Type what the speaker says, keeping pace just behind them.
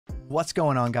What's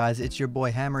going on, guys? It's your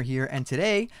boy Hammer here, and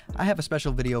today I have a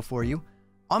special video for you.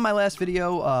 On my last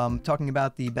video talking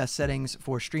about the best settings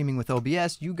for streaming with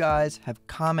OBS, you guys have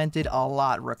commented a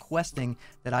lot requesting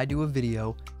that I do a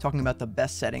video talking about the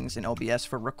best settings in OBS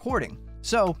for recording.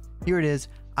 So here it is.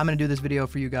 I'm going to do this video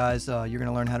for you guys. You're going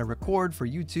to learn how to record for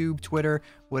YouTube, Twitter,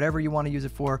 whatever you want to use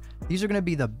it for. These are going to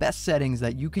be the best settings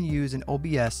that you can use in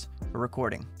OBS for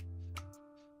recording.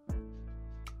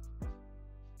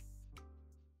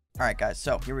 All right, guys,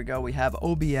 so here we go. We have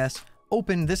OBS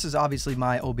open. This is obviously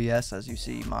my OBS. As you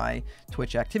see, my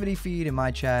Twitch activity feed and my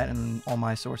chat and all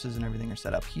my sources and everything are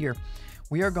set up here.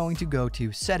 We are going to go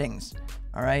to settings.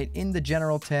 All right, in the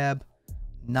general tab,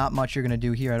 not much you're going to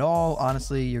do here at all.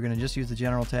 Honestly, you're going to just use the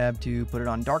general tab to put it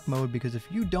on dark mode, because if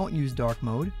you don't use dark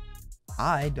mode,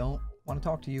 I don't want to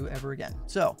talk to you ever again.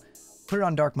 So put it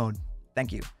on dark mode.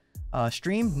 Thank you.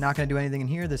 Stream, not going to do anything in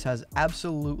here. This has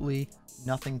absolutely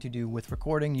nothing to do with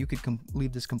recording. You could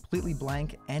leave this completely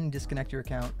blank and disconnect your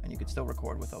account, and you could still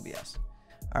record with OBS.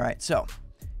 All right, so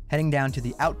heading down to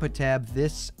the output tab,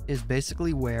 this is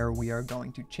basically where we are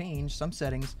going to change some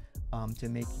settings to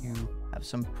make you have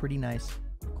some pretty nice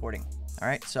recording. All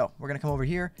right, so we're going to come over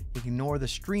here, ignore the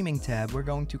streaming tab. We're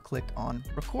going to click on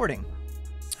recording.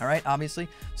 All right, obviously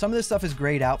some of this stuff is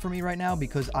grayed out for me right now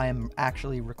because I am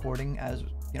actually recording as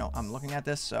you know, I'm looking at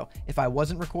this. So if I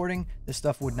wasn't recording, this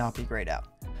stuff would not be grayed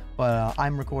out, but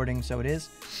I'm recording, so it is.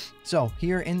 So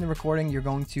here in the recording, you're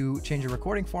going to change your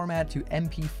recording format to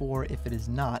MP4 if it is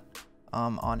not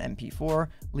on MP4.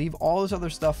 Leave all this other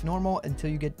stuff normal until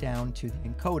you get down to the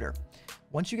encoder.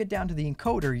 Once you get down to the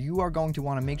encoder, you are going to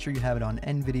want to make sure you have it on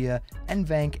NVIDIA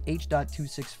NVENC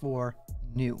H.264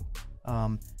 new.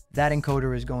 That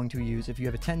encoder is going to use, if you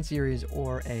have a 10 series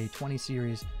or a 20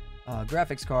 series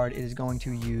graphics card, it is going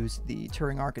to use the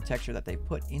Turing architecture that they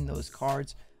put in those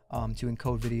cards to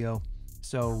encode video.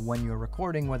 So when you're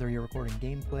recording, whether you're recording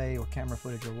gameplay or camera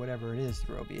footage or whatever it is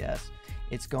through OBS,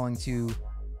 it's going to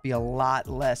be a lot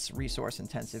less resource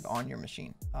intensive on your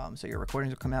machine. So your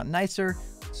recordings will come out nicer,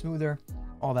 smoother,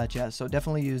 all that jazz. So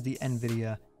definitely use the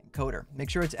NVIDIA encoder. Make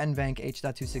sure it's NVENC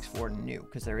H.264 new,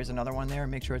 because there is another one there.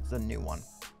 Make sure it's the new one.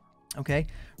 Okay,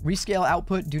 rescale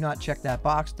output, do not check that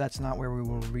box. That's not where we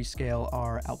will rescale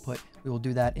our output. We will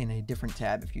do that in a different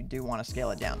tab if you do want to scale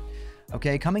it down.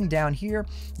 Okay, coming down here,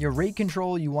 your rate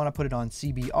control, you want to put it on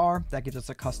CBR. That gives us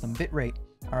a custom bit rate.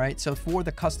 All right, so for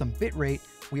the custom bit rate,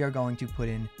 we are going to put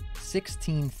in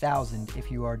 16,000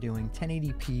 if you are doing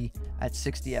 1080p at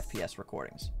 60 FPS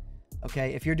recordings.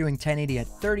 Okay, if you're doing 1080 at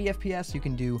 30 FPS, you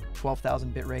can do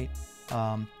 12,000 bit rate.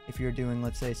 If you're doing,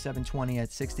 let's say, 720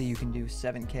 at 60, you can do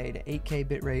 7K to 8K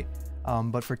bitrate.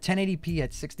 But for 1080p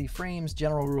at 60 frames,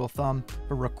 general rule of thumb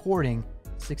for recording,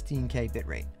 16K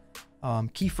bitrate.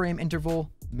 Keyframe interval,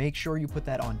 make sure you put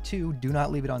that on 2. Do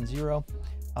not leave it on 0.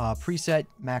 Preset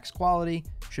max quality,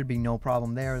 should be no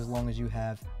problem there as long as you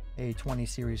have a 20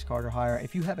 series card or higher.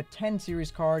 If you have a 10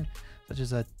 series card, such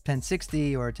as a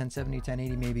 1060 or a 1070,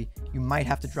 1080 maybe, you might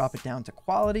have to drop it down to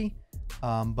quality.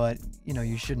 But you know,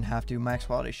 you shouldn't have to. Max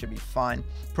quality should be fine.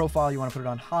 Profile, you want to put it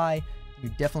on high. You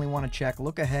definitely want to check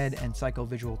look ahead and cycle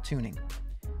visual tuning.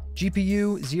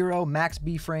 GPU 0, max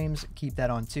B frames, keep that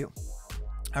on 2.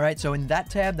 All right, so in that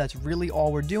tab, that's really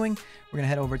all we're doing. We're gonna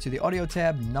head over to the audio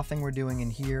tab. Nothing we're doing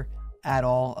in here at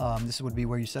all. This would be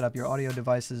where you set up your audio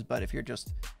devices, but if you're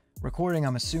just recording,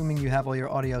 I'm assuming you have all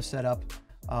your audio set up.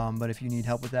 But if you need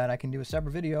help with that, I can do a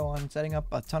separate video on setting up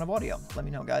a ton of audio. Let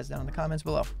me know, guys, down in the comments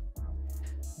below.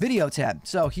 Video tab.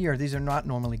 So here, these are not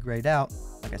normally grayed out.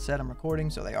 Like I said, I'm recording,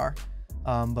 so they are.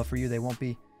 But for you, they won't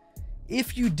be.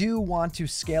 If you do want to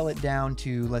scale it down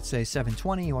to, let's say,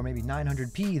 720 or maybe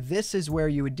 900p, this is where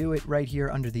you would do it right here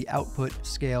under the output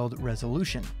scaled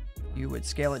resolution. You would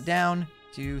scale it down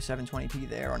to 720p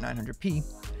there or 900p.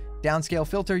 Downscale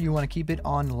filter, you want to keep it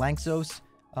on Lanczos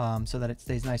so that it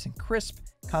stays nice and crisp.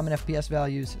 Common FPS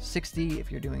values, 60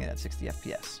 if you're doing it at 60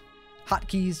 FPS.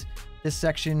 Hotkeys, this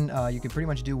section, you can pretty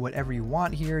much do whatever you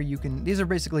want here. These are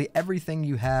basically everything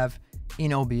you have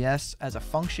in OBS as a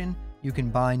function. You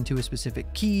can bind to a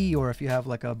specific key, or if you have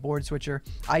like a board switcher.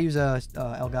 I use a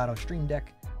Elgato Stream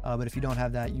Deck, but if you don't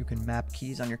have that, you can map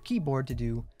keys on your keyboard to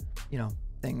do, you know,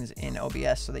 things in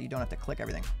OBS so that you don't have to click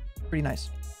everything. Pretty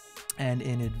nice. And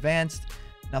in advanced,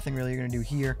 nothing really you're gonna do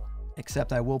here,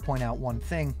 except I will point out one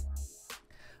thing.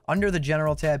 Under the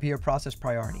general tab here, process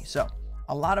priority. So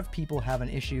a lot of people have an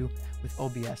issue with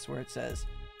OBS where it says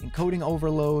encoding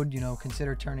overload, you know,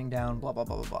 consider turning down, blah, blah,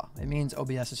 blah, blah, blah. It means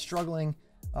OBS is struggling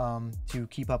to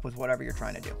keep up with whatever you're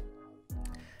trying to do.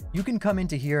 You can come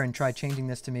into here and try changing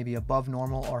this to maybe above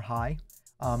normal or high.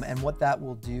 And what that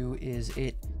will do is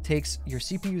it takes your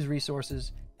CPU's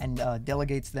resources and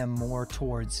delegates them more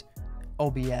towards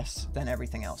OBS than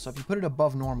everything else. So if you put it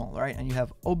above normal, right, and you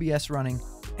have OBS running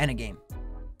and a game,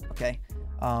 okay?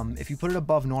 If you put it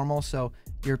above normal, so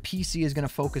your PC is going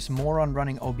to focus more on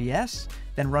running OBS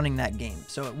than running that game.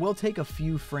 So it will take a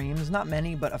few frames, not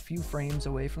many, but a few frames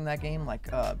away from that game, like,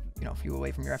 you know, a few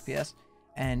away from your FPS,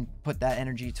 and put that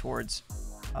energy towards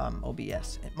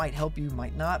OBS. It might help you,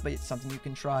 might not, but it's something you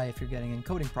can try if you're getting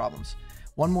encoding problems.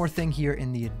 One more thing here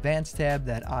in the advanced tab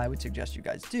that I would suggest you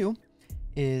guys do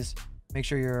is make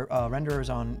sure your renderer is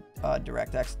on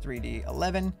DirectX 3D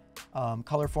 11,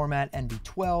 color format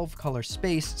NV12, color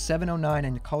space 709,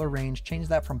 and color range, change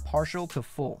that from partial to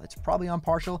full. It's probably on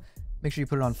partial. Make sure you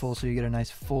put it on full so you get a nice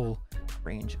full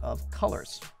range of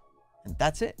colors. And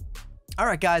that's it. All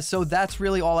right, guys, so that's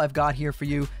really all I've got here for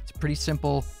you. It's a pretty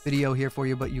simple video here for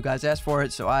you, but you guys asked for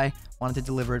it, so I wanted to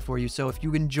deliver it for you. So if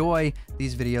you enjoy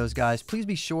these videos, guys, please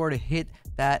be sure to hit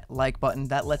that like button.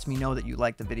 That lets me know that you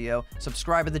like the video.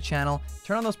 Subscribe to the channel.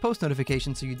 Turn on those post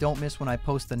notifications so you don't miss when I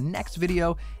post the next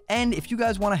video. And if you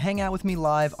guys want to hang out with me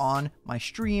live on my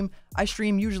stream, I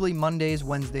stream usually Mondays,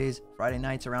 Wednesdays, Friday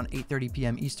nights around 8:30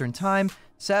 p.m. Eastern time,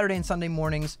 Saturday and Sunday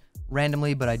mornings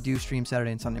randomly, but I do stream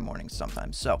Saturday and Sunday mornings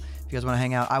sometimes. So if you guys want to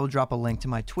hang out, I will drop a link to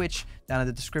my Twitch down in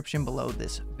the description below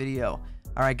this video.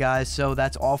 All right, guys, so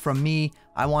that's all from me.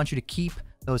 I want you to keep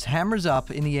those hammers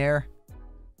up in the air,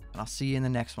 and I'll see you in the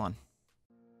next one.